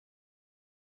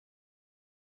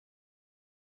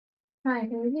Hi,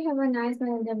 here we have a nice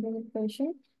algebraic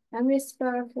equation. M raised to the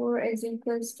power 4 is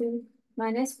equals to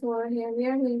minus 4. Here we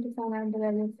are going to find out the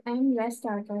value of m. Let's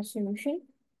start our solution.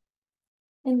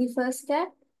 In the first step,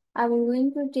 I will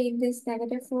going to take this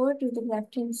negative 4 to the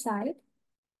left hand side.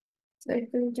 So it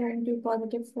will turn to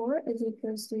positive 4 is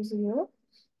equals to 0.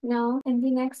 Now, in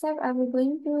the next step, I will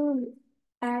going to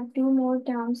add two more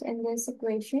terms in this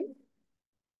equation.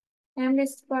 M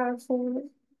raised to the power 4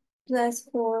 plus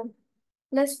 4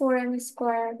 plus 4m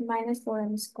squared minus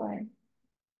 4m squared.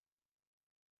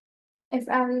 If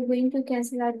I will going to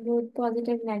cancel out both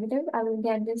positive negative, I will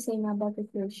get the same above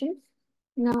equation.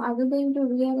 Now I will going to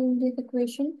rearrange this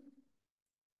equation.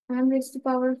 M raised to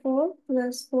power 4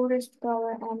 plus 4 raised to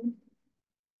power m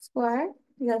square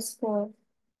plus 4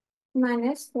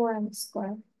 minus 4m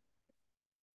square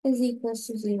is equals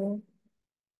to 0.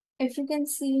 If you can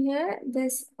see here,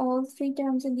 this all three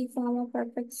terms in the form of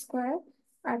perfect square.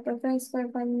 Our perfect square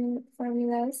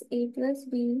formula is a plus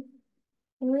b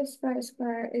whole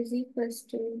square is equals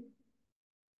to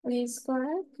a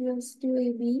square plus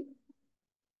 2ab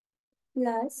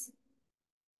plus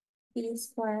b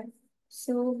square.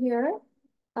 So here,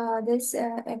 this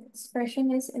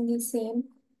expression is in the same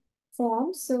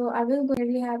form. So I will go, here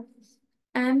we have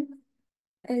m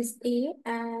is a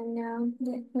and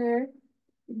here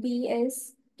b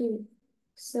is 2.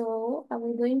 So I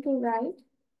will going to write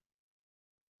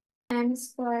m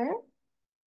square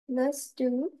plus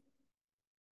 2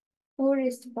 whole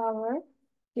raised to power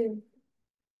 2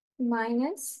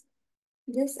 minus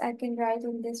this I can write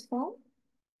in this form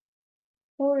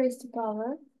 4 raised to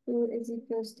power 2 is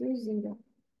equals to 0.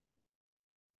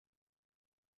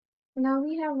 Now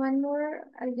we have one more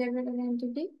algebraic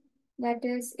identity, that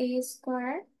is a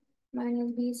square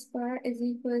minus b square is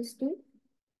equals to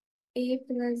a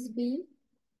plus b,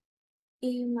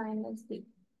 a minus b.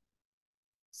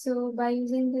 So by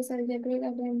using this algebraic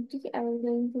identity, I will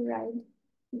going to write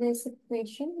this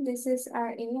equation. This is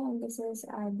our a and this is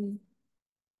our b.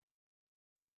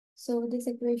 So this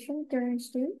equation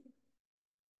turns to,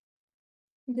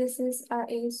 this is our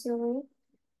a, so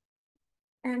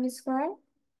m square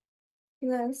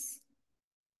plus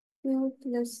 2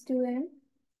 plus 2m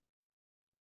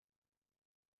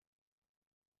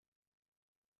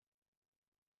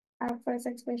our first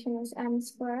expression is m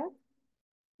square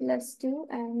plus 2,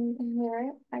 and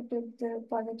here I took the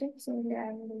positive, so here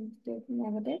I'm going to take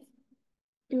negative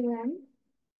 2m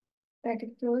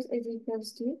bracket close is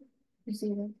equals to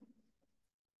 0.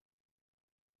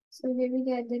 So here we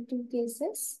get the two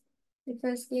cases. The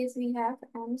first case we have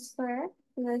m square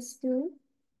plus 2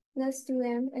 plus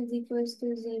 2m is equals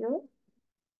to 0.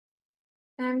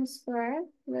 M square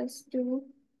plus 2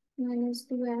 minus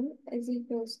 2m is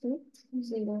equals to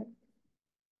 0.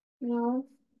 Now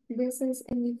this is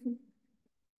in the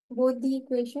both the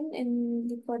equation in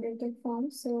the quadratic form.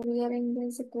 So we are in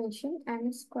this equation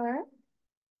m square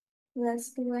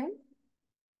plus 2m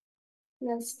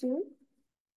plus 2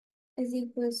 is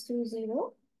equals to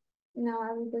 0. Now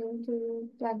I'm going to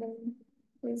plug in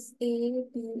this a,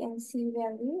 b, and c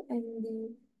value in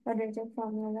the quadratic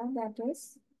formula, that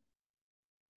is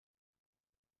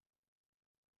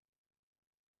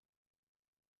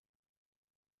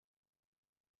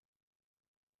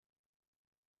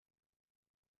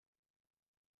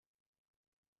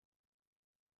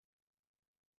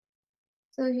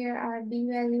so here our b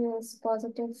value is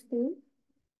positive 2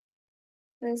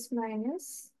 plus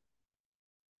minus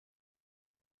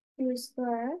 2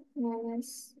 square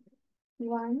minus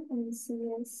 1 and c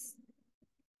is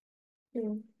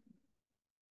 2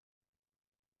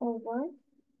 over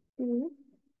 2,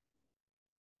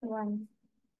 1.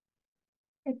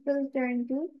 It will turn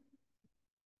to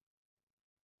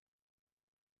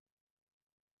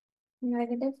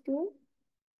negative 2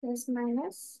 plus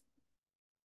minus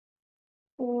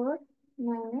 4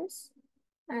 minus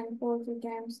and 4 2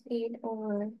 times 8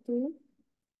 over 2.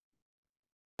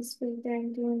 This will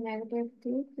turn to negative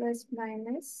 2 plus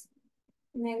minus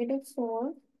negative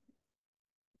 4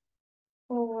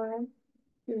 over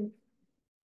 2.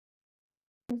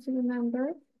 If you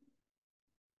remember,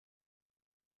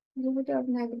 root of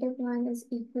negative 1 is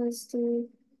equals to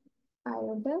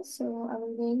iota. So I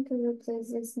will going to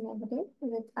replace this negative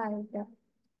with iota.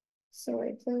 So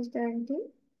it will turn to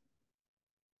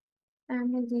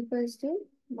m is equals to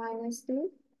minus 2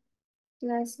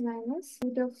 plus minus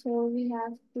root of 4 we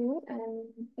have 2, and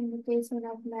in the case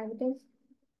of negative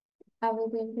I will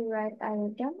going to write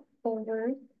iota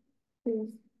over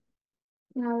 2.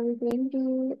 Now we're going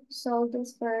to solve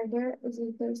this further is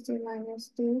equals to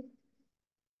minus 2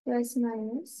 plus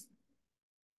minus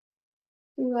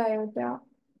 2 iota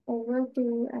over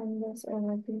 2 and this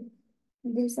over 2.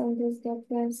 This and this get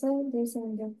cancelled, this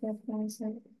and this get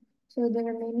cancelled. So the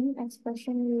remaining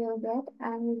expression we will get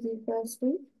m is equals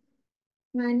to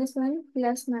minus 1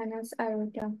 plus minus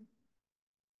iota.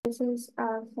 This is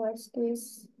our first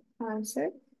case answer.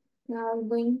 Now I'm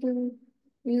going to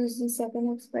use the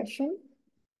second expression.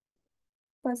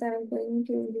 First, I am going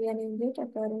to rearrange it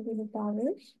according to the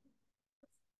powers.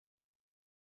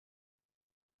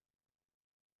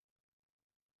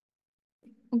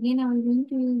 Again, I am going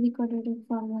to use the quadratic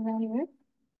formula here.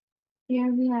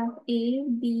 Here we have A,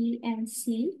 B, and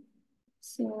C.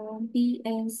 So B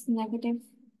is negative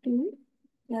 2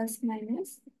 plus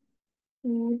minus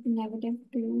root negative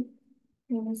 2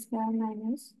 whole square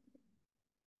minus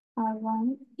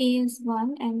R1. A is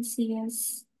 1 and C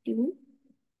is 2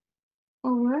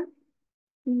 over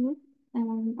 2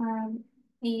 and R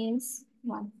A is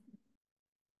 1.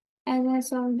 As I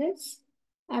solve this,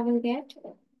 I will get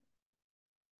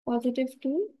positive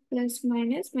 2 plus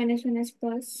minus, minus 1 is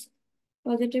plus,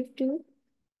 positive 2,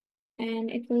 and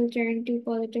it will turn to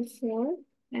positive 4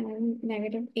 and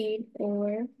negative 8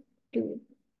 over 2.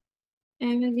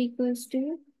 M is equals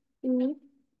to 2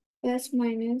 plus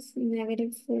minus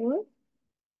negative 4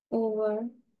 over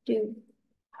 2.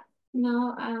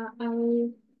 Now I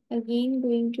will again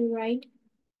going to write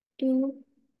 2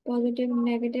 positive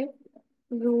negative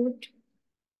root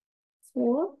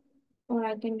 4, or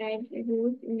I can write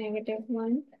root negative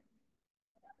 1,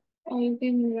 or you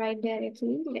can write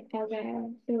directly as I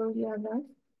have showed you above.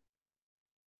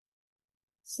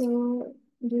 So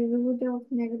the root of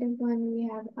negative 1 we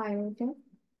have iota.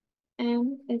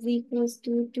 M is equals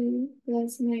to 2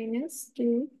 plus minus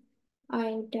 2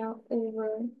 iota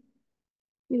over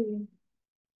 2.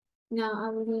 Now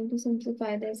I'm going to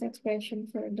simplify this expression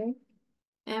further.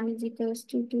 M is equals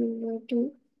to 2 over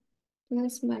 2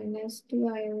 plus minus 2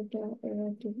 iota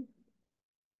over 2.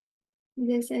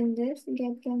 This and this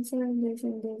get cancelled, this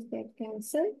and this get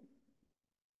cancelled.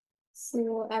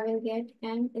 So I will get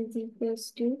M is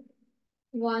equals to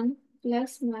 1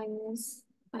 plus minus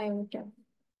iota.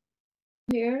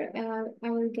 Here I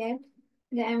will get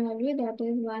the M value, that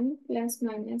is 1 plus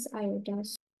minus iota.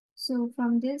 So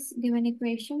from this given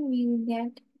equation, we will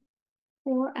get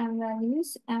 4 M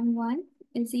values. M1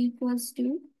 is equals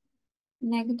to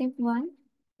negative 1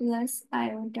 plus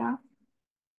iota.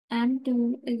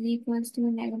 M2 is equals to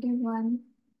negative 1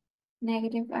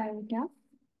 negative iota.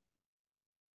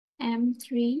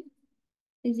 M3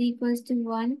 is equals to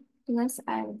 1 plus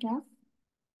iota.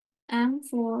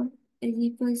 M4 is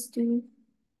equals to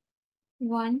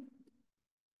 1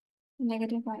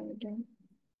 negative iota.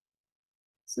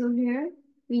 So here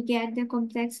we get the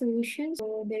complex solution.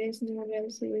 So there is no real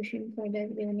solution for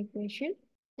the given equation.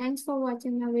 Thanks for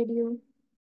watching my video.